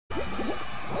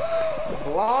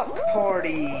Block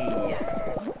party.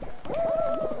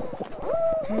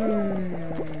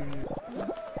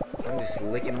 I'm just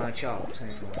licking my chops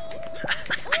anyway.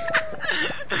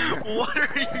 What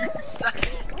are you saying?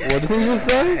 What did he just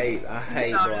say? I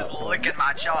hate I'm block just party. licking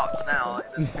my chops now.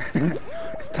 At this point.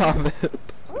 Stop it.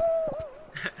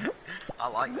 I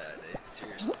like that, dude.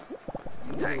 Seriously.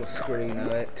 You little screw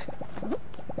nut.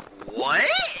 What?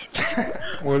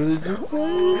 What did he just say?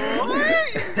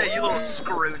 What? Yeah, you little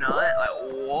screw nut. Like,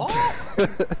 what?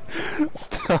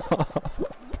 Stop.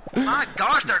 My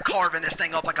gosh, they're carving this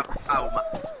thing up like a. Oh my.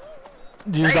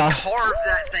 Did you They die? carved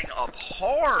that thing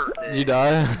apart, dude. Did you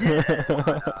die? Yes,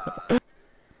 I died.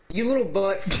 You little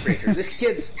butt freaker. This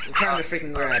kid's trying to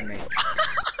freaking grab me.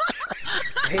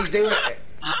 He's doing it.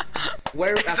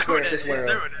 Where? I swear this He's where.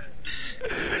 doing it. He's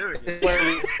doing it. This is where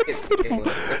we.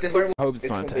 This is where we. I hope it's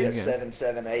It's not gonna be a a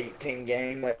 7-7-8 team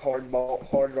game, like hard rock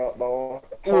ball,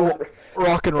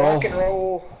 rock and roll. rock and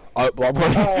roll. Oh, blah, blah.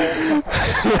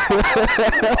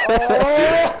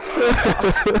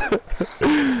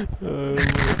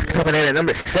 Coming in at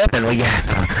number 7, we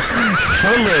got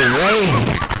Sunday Rain.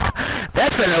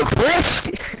 That's a no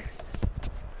question.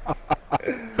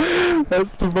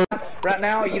 That's the most. Right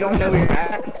now, you don't know where you're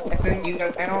at, and then you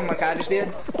go down like I just did,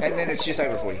 and then it's just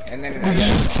over for you. And then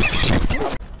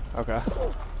Okay.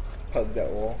 hug that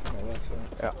wall.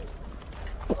 Yeah.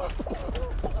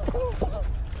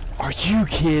 Are you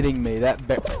kidding me? That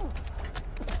bear.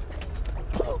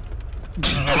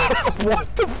 What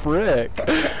the frick? What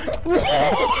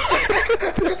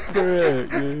the frick,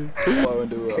 dude? Go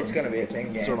into It's gonna be a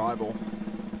 10 game. survival.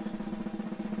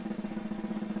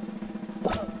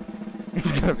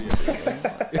 It's gonna be a big game.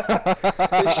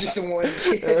 It's just one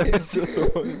kid. It's just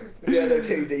one. The other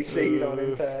two DC'd on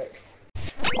impact.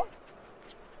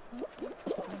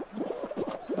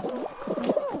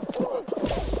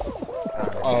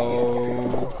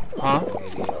 Oh. Huh?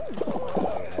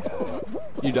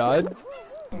 You died?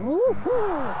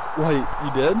 Wait,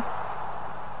 you did?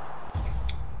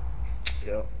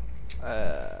 Yep.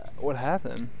 What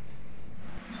happened?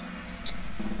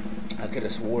 I could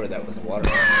have swore that was water.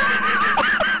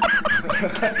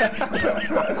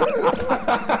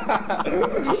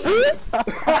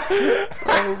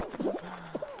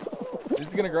 He's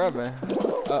gonna grab me.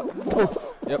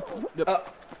 Yep.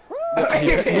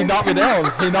 He He knocked me down.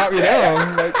 He knocked me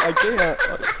down. Like, I can't.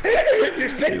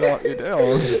 He knocked me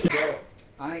down.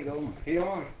 I ain't going. He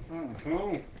on. Come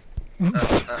on.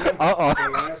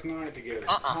 Last night together.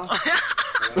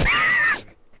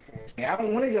 Yeah, I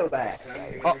don't want to go back. I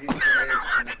ain't hungry.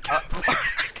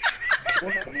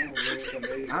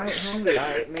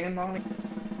 Alright, me and Mommy.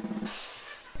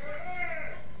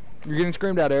 You're getting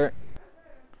screamed at, Eric.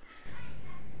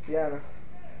 Yeah, I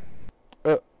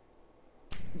know.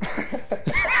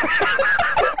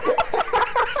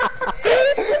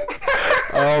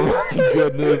 Oh my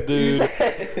goodness, dude.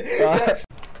 That's-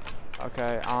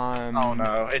 Okay, Oh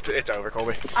no, it's over,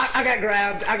 Colby. I got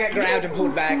grabbed and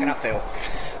pulled back and I fell.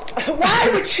 Why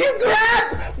would you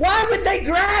grab? Why would they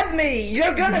grab me?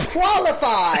 You're gonna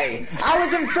qualify. I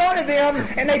was in front of them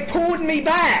and they pulled me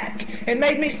back and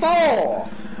made me fall.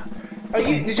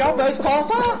 Did y'all both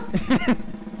qualify?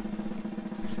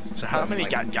 So how many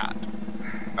got?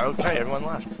 Okay, everyone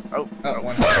left. Oh,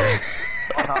 One.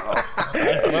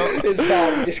 well, His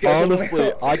body just goes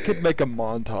honestly, I could make a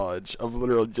montage of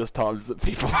literally just times that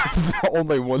people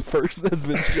only one person has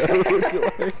been showed.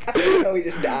 Like, we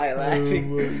just die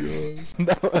laughing. oh my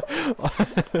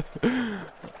gosh. No.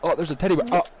 Oh, there's a teddy bear.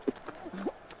 Oh.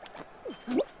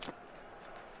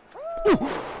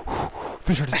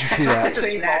 Fisher, did you see that? I've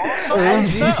seen that. Oh, How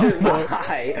did you no. survive?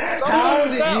 How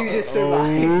did you just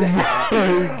survive that?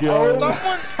 Oh my god.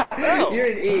 someone fell. You're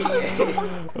an idiot.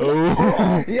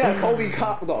 Oh. Yeah, Colby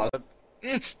caught the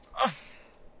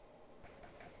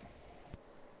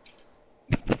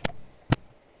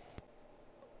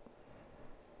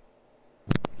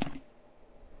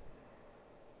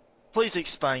Please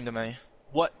explain to me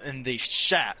what in the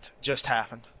chat just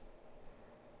happened.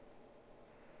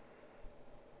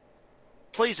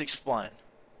 Please explain.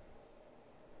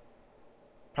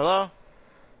 Hello?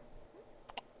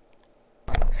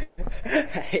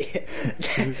 Hey,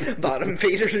 bottom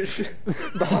feeders.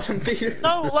 Bottom feeders.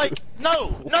 No, like, no.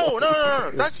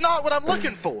 That's not what I'm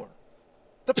looking for.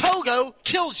 The pogo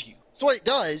kills you. That's what it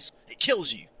does. It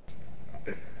kills you.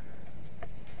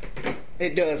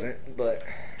 It doesn't, but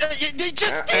It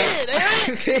just did,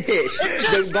 Eric. finish.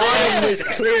 just The bottom did. was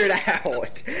cleared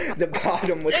out. The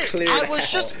bottom was cleared out. I was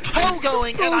just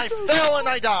pogoing and I fell and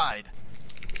I died.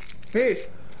 Fish.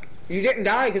 You didn't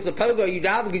die because of pogo. You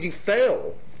died because you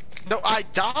fell. No, I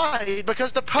died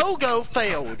because the pogo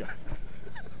failed.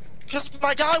 Because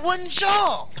my guy wouldn't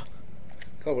jump!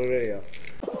 Cover video.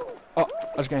 Oh,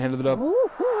 I just got handed it up.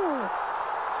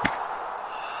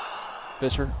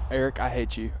 Fisher, Eric, I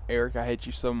hate you. Eric, I hate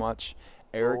you so much.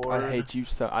 Eric, Lord. I hate you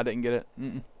so. I didn't get it.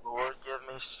 Lord, give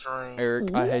me strength.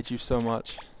 Eric, I hate you so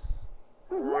much.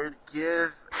 Lord,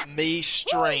 give me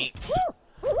strength.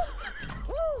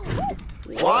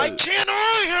 Why can't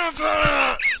I have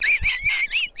that?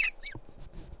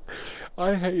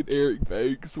 I hate Eric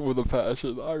Banks with a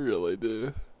passion. I really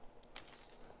do.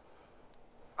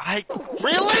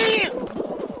 Really?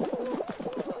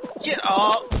 Get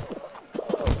up.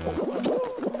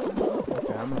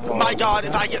 Okay, My God,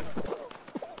 if I get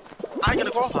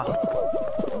a qualify.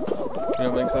 You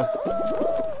don't think so?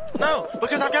 No,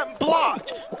 because I've gotten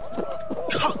blocked.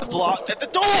 Cock blocked at the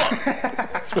door.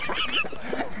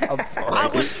 I'm sorry. I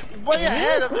was way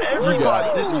ahead of everybody.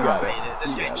 This You got game, it.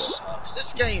 this game sucks.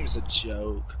 This game's a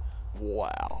joke.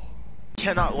 Wow.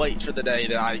 Cannot wait for the day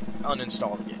that I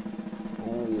uninstall the game.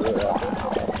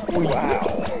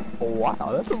 Wow.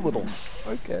 Wow, that's a little...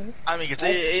 Okay. I mean,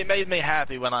 it made me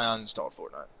happy when I uninstalled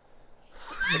Fortnite.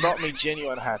 It brought me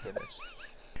genuine happiness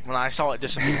when I saw it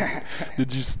disappear.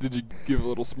 Did you give a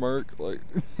little smirk? Like...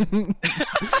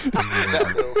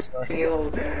 That little smirk.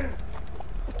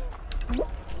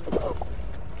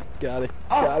 Got it.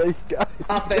 Oh, Got it. Got it.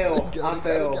 I fell. I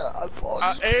fell. I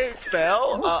saw you. It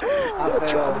fell. I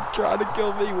fell. Trying to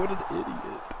kill me. What an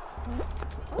idiot.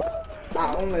 I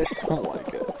only. I don't like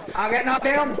it. I got knocked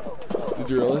down. Did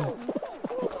you really?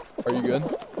 Are you good?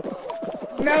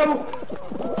 No.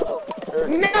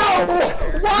 No!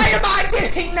 Why am I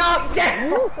getting knocked down?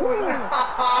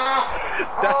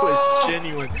 That was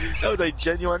genuine. That was a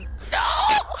genuine no!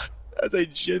 That's a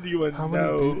genuine How many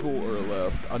no. people are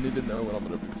left? I need to know what I'm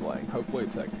going to be playing. Hopefully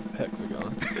it's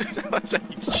Hexagon. That was a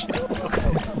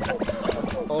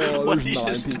genuine Oh, What there's he 9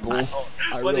 just people. died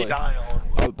on? What did he die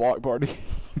on? A block party.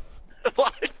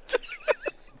 What?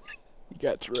 You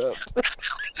got tripped.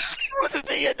 Was it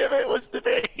the end of it? Was the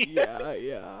very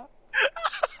Yeah.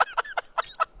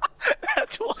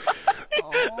 That's why.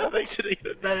 Oh. That makes it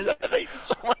even better. That makes it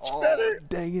so much Oh, better.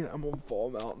 dang it. I'm on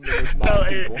Fall Mountain. There's 9 No,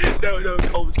 people. no,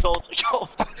 Colt.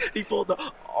 He pulled the.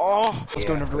 Oh. Let's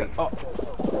go over. Oh.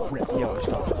 Rip. Yellow,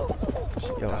 stop.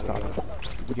 Yellow, stop.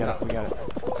 We got it.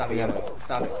 Stop it, yellow.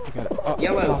 Stop it. We got it. Oh,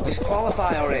 Yellow, stop.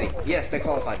 disqualify already. Yes, they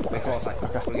qualified. They qualified.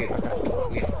 Okay. We're good.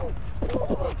 We're good.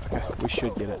 Okay, we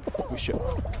should get it. We should.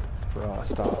 Bro,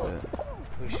 stop it.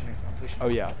 Pushing it. I'm pushing it. Oh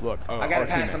yeah, look. Oh, I gotta our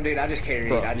pass teammate. them, dude. I just carried.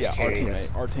 Bro, I just carried us.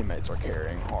 our teammates are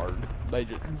carrying hard. They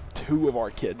just, 2 of our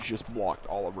kids just blocked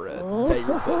all of red. They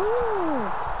are pissed.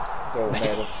 Gold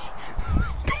medal.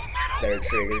 They're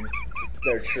triggered.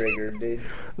 They're triggered, dude.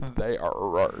 They are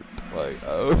hurt. Like,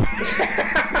 oh.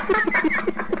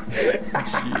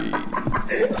 Jeez.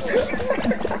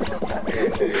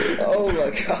 Oh my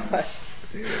god.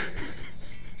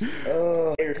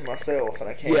 Oh, I to myself and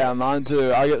I can't. Yeah, mine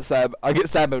too. I get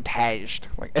sabotaged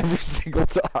like every single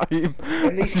time.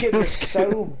 And these kids are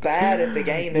so bad at the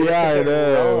game. They Yeah, just sit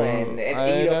there I know. and run and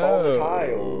I eat up all the know.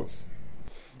 tiles.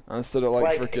 Instead of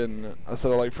like freaking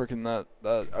that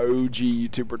OG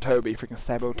YouTuber Toby freaking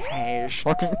sabotage.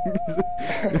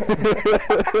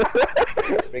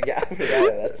 We got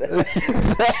it.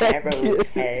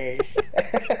 Sabotage.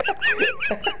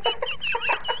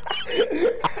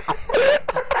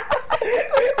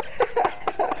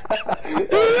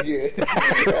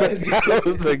 That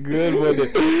was a good one.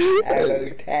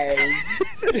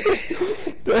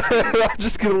 I'm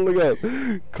just gonna look up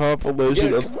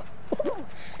compilation of.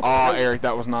 Oh, Eric,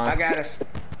 that was nice. I got us.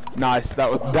 Nice.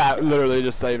 That literally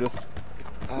just saved us.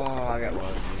 Oh, I got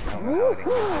one.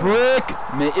 Frick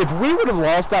me! If we would have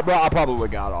lost that, bro, I probably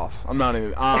would have got off. I'm not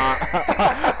even.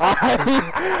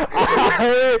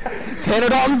 Tanner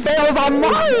Dalton fails on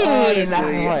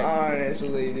mine.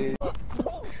 Honestly, dude.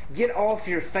 Get off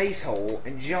your face hole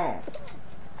and jump.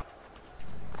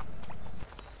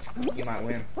 You might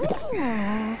win.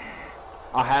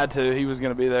 I had to. He was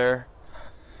gonna be there.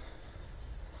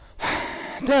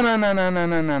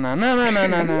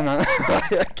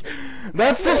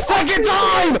 That's the second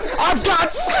time I've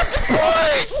got 6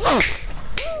 points.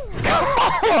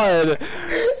 God.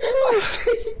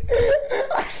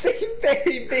 I see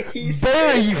Barry B's.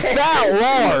 Barry, you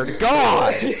fat lord.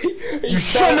 God. You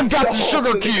shouldn't have got the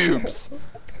sugar cubes.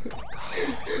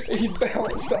 He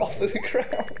bounced off of the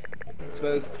ground.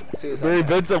 Barry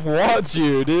Vincent wants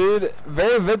you, dude.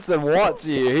 Barry Vincent wants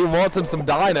you. He wants him some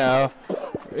dino.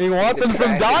 He wants him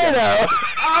some dino.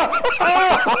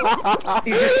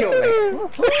 You just killed me.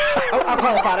 Oh,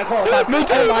 I qualified. Me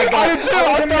too. Oh my god. I did too. I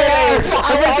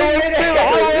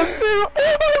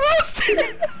was too.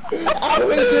 I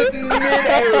was in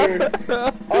midair.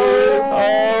 Oh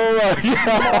my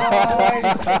god.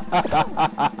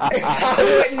 If I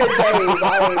wouldn't have dove, I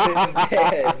would have been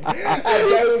dead. I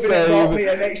dove and it bought me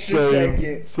an extra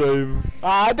second. Same.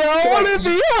 I don't want to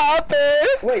be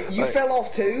happy. Wait, you fell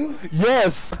off too?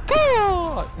 Yes.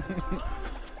 God.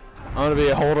 I'm gonna be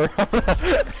a holder.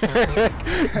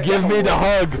 Give me the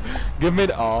hug. Give me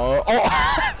the. Oh!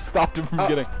 Stopped him from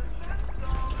getting.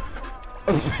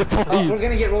 Oh, we're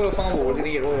gonna get Royal Fumble. We're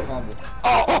gonna get Royal Fumble.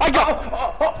 Oh my god!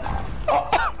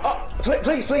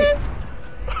 Please, please.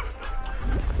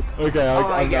 Okay,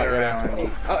 I I'm got not around ready.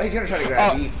 you. Oh, he's gonna try to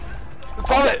grab you.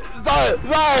 Stop it! Stop it!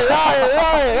 Sorry!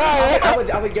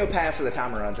 I would go past so the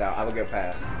timer runs out. I would go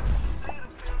past.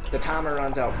 The timer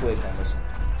runs out quick on this one.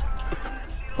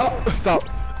 Oh! Stop!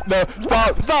 No!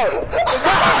 Stop! Stop!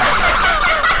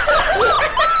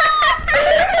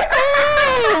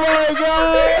 Oh my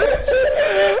gosh!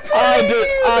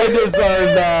 I deserve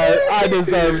that. I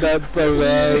deserve that so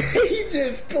bad. He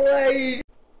just played.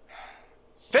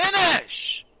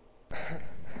 Finish!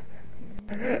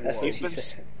 That's what she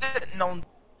said.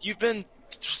 You've been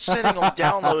sitting on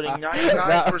downloading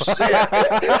 99%.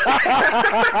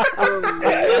 For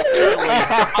literally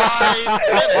 5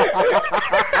 minutes.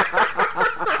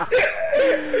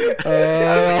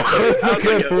 That's a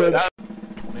good one.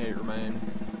 28 remain.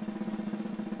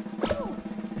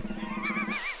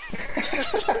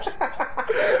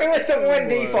 It was the one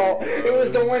default. It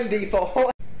was the one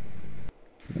default.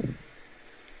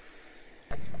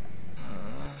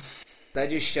 That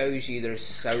just shows you there's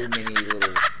so many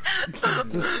little.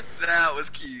 That was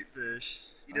cute, Fish.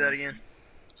 You do that again?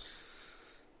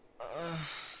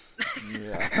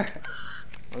 Yeah.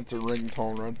 That's a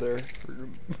ringtone right there.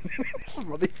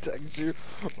 Somebody text you.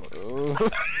 Oh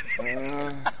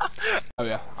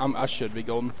yeah, I should be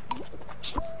golden.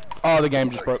 Oh, the game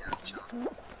just broke.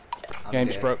 Game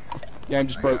just broke. Game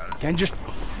just broke. Game just.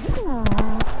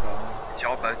 Did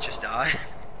y'all both just die?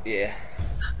 Yeah.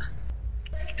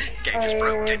 Game just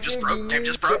broke. Game just broke. Game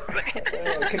just broke.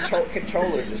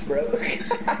 Controller just broke.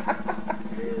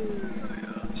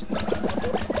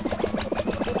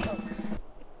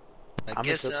 I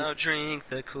guess I'll drink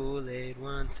the Kool-Aid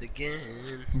once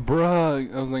again.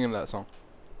 Bruh, I was thinking of that song.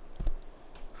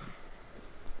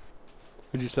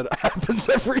 But you said it happens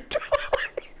every time.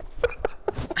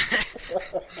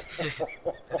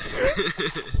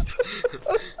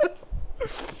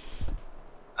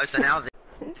 Oh, so now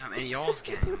I'm in y'all's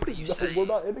game. What do you say? We're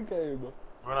not in a game.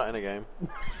 We're not in a game.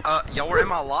 Y'all were in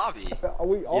my lobby.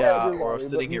 We are Yeah, in your we're lobby,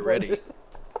 sitting but here you ready. weren't.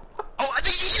 Oh, the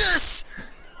Yeetus!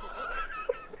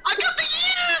 I got the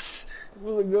Yeetus!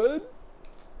 Was it good?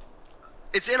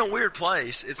 It's in a weird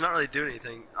place. It's not really doing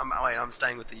anything. I'm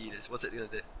staying with the Yeetus. What's it gonna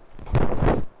do?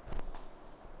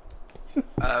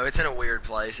 Oh, it's in a weird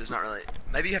place. It's not really.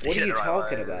 Maybe you have to What hit are it you the right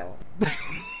talking way. about?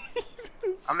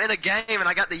 I'm in a game and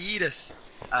I got the Yeetus.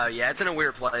 Oh yeah, it's in a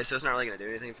weird place, so it's not really gonna do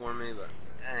anything for me. But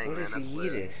dang, What man, is that's the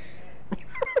lit. Yeetus?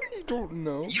 You don't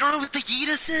know. You don't know what the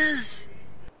Yeetus is?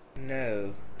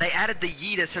 No. They added the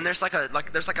Yeetus, and there's like a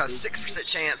 6%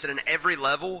 chance that in every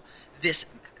level, this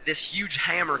huge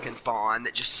hammer can spawn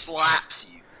that just slaps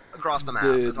you across the map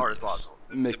as hard as possible.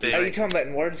 Mickey. Are you talking about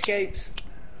in Wordscapes?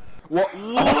 What?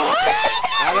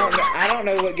 I don't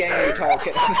know what game you're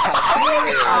talking about.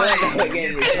 I don't know what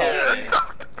game you're talking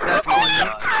about. That's my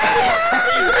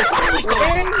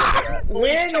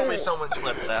Please tell me someone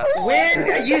clipped that.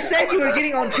 When you said you were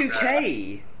getting on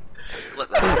 2K. Flip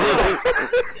that.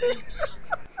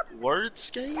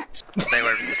 Wordscape? Stay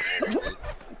away from this thing.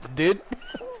 Dude?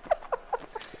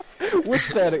 Which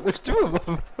static? There's two of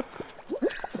them.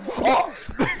 Oh!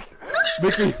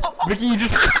 Mickey, you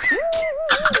just.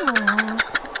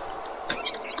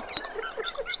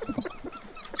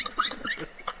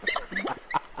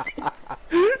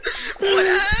 What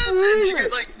happened? You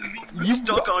get like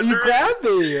stuck under You it? grabbed me!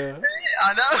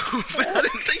 I know, but I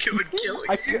didn't think it would kill you.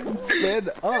 I couldn't stand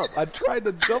up. I tried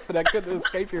to jump and I couldn't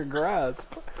escape your grasp.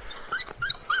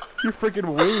 Your freaking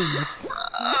wings.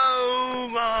 Oh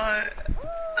my.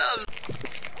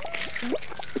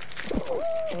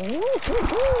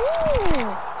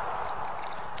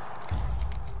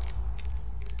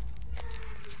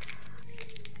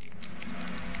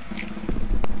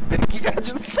 Mickey, I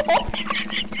just saw you.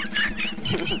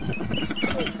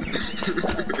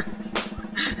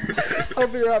 I'll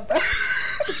be right back.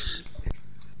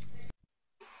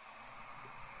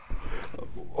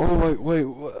 Oh wait,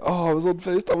 what? Oh, I was on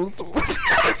FaceTime.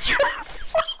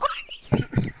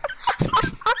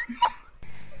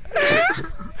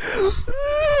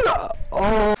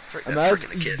 Oh,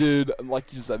 freaking a kid. Dude,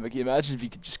 like you said, Mickey, imagine if you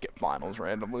could just get finals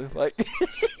randomly. Like,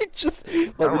 just.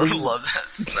 Like, I would love that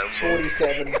so much.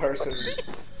 47 person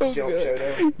so jump good.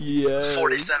 showdown. Yeah.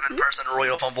 47 person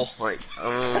Royal Fumble. Like,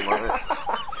 oh my.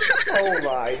 Oh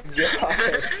my god.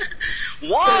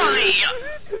 Why?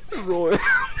 Roy.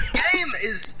 This game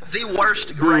is the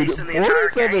worst race in the entire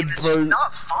game. It's just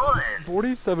not fun.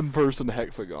 47-person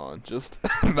hexagon. Just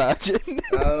imagine.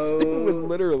 Oh,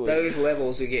 literally. those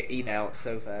levels will get eaten out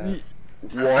so fast.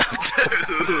 What?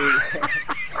 Dude.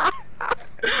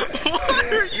 What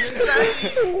are you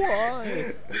saying?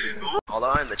 Why?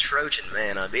 Although I'm the Trojan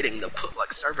man, I'm eating the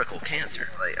like cervical cancer.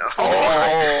 Like,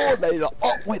 Oh,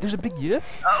 wait, there's a big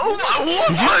yes? Oh my!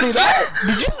 What Did you see that?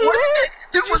 Did you see that?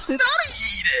 There was not a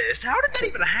yeetus. How did that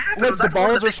even happen? Wait, Was the that one of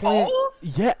balls the are big swinging.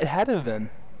 balls? Yeah, it had to have been.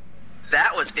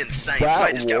 That was insane. That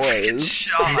Somebody just got freaking was.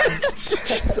 shot.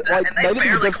 Like, And they didn't even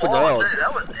barely touch the clawed ground. too.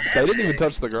 That was epic. They didn't even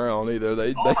touch the ground either. Oh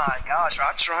my gosh,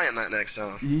 I'm trying that next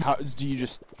time. How, do you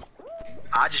just?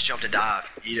 I just jumped and dive.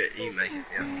 You make it,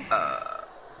 yeah.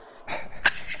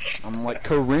 I'm like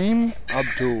Kareem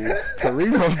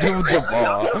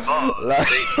Abdul-Jabbar.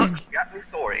 These hooks got me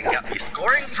soaring, got me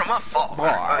scoring from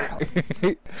afar.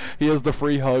 He has the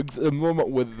free hugs emblem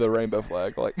with the rainbow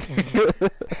flag, like.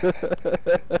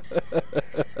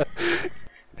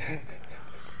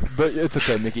 But it's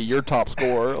okay, Mickey. You're top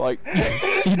scorer. Like,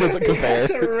 he doesn't compare.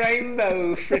 That's a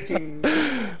rainbow freaking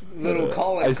little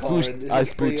calling card. I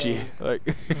spoochy. Like.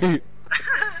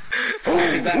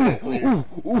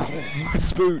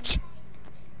 Spooch.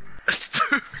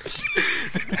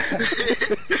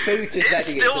 It's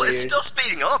still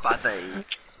speeding up, I think.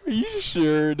 Are you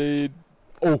sure, dude?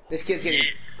 Oh, this kid's getting.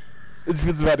 it's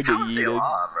about to get How's he yeeted.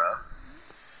 alive, bro?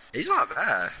 He's not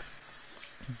bad.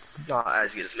 Not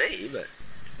as good as me, but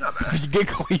not bad. If you get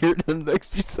cleared in the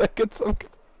next few seconds, okay.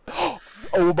 Oh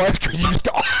my screen, you just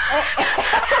got. I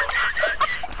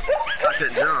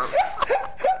couldn't jump.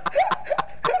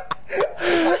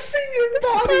 I seen your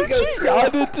body go. I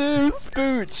did too.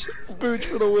 Spooch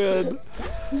for the win.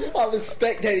 I was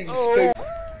spectating Oh.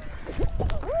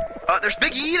 There's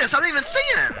Big Eatus. I didn't even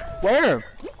see him. Where?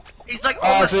 He's like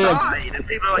Oh, on I the see him. side, and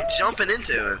people are like jumping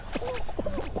into him.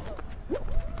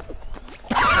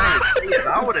 I didn't even see him.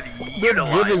 I would have They're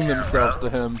utilized giving him, themselves bro.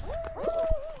 to him.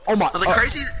 Oh my. Well,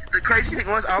 the crazy thing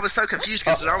was, I was so confused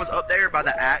because when I was up there by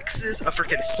the axis, a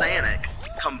freaking Sonic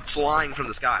come flying from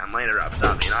the sky and landed right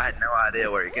beside me, and I had no idea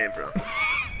where he came from.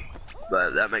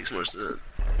 But that makes more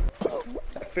sense.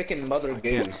 That freaking mother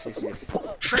goose is just.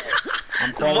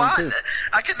 I'm calling What? too.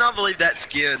 I cannot believe that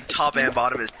skin, top and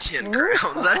bottom, is 10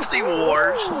 crowns. That's the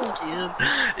worst skin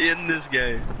in this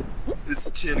game. It's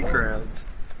 10 crowns.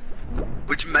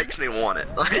 Which makes me want it.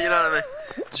 Like, you know what I mean?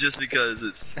 Just because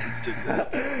it's 10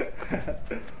 crowns.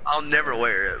 I'll never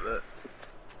wear it, but...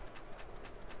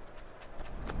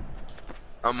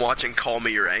 I'm watching Call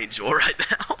Me Your Angel right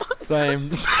now. Same.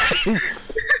 He's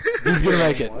gonna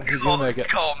make it. He's gonna make it.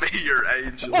 Call Me Your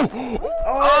Angel.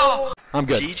 Oh! I'm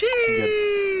good.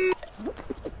 GG!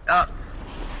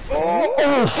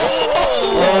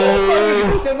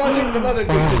 The mother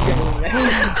goose is getting there.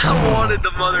 I wanted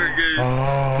the mother goose.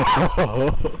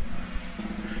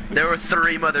 There were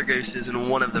 3 mother gooses and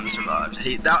one of them survived.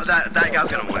 That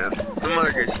guy's gonna win. The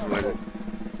mother goose is winning.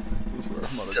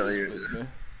 Tell you.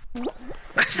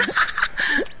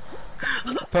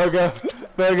 Pogo.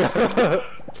 Good.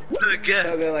 So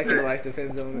good, like your life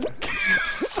depends on it.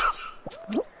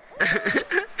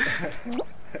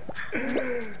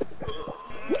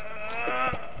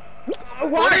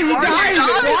 Why are you dying?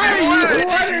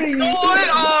 What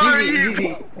are you?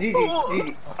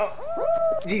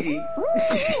 GG.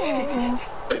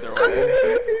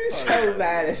 So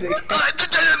bad at it.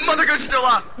 Mother goose is still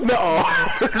alive. No.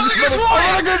 Mother goose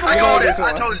won. I called it.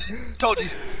 I told you.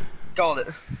 Called it.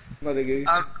 Mother goose.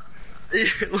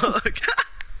 Look.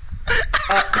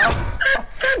 What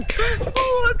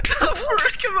the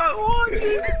frick am I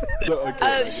watching?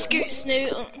 Oh, Scoot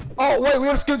Snoot. Oh wait, we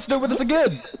have Scoot Snoot with us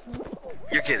again.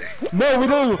 You're kidding. No, we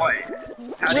do. Wait.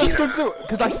 How We do have you know? Scoot Snoot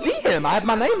because I see him. I have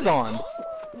my names on,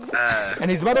 and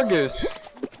he's Mother Goose.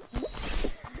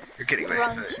 You're kidding me.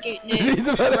 Run, Scoot he's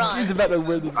Newt. about Run. to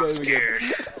win this game. I'm scared.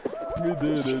 We did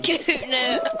it. Scoot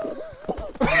Newt.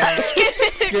 Scoot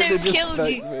Scoot Newt just killed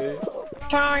begged you. me.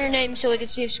 Turn on your name so we can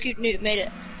see if Scoot Newt made it.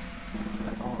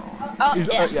 Oh, He's,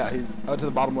 yeah. yeah, he's to the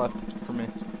bottom left for me.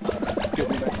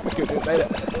 Scoot Newt made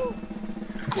it.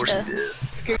 Of course he did.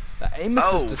 The aim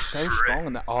Oh, assist is so frick. strong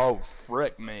in that. Oh,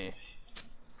 frick me.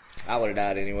 I would have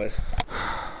died anyways.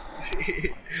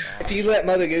 If you let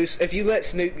Mother Goose, if you let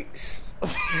Snoot,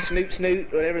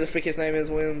 whatever the frick his name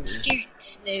is, win. Scoot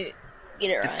Snoot. Get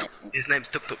it right. His name's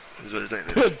Tuk Tuk. Is what his name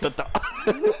is.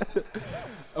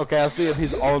 Okay, I'll see if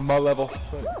he's on my level. I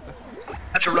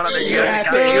have to run out there. You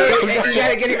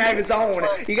gotta get him out of his zone.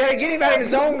 You gotta get him out of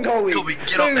his zone, Kobe. Kobe,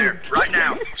 get on there right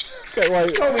now. Okay,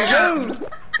 wait. Kobe, move.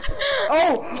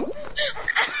 Oh.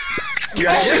 You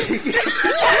gotta get.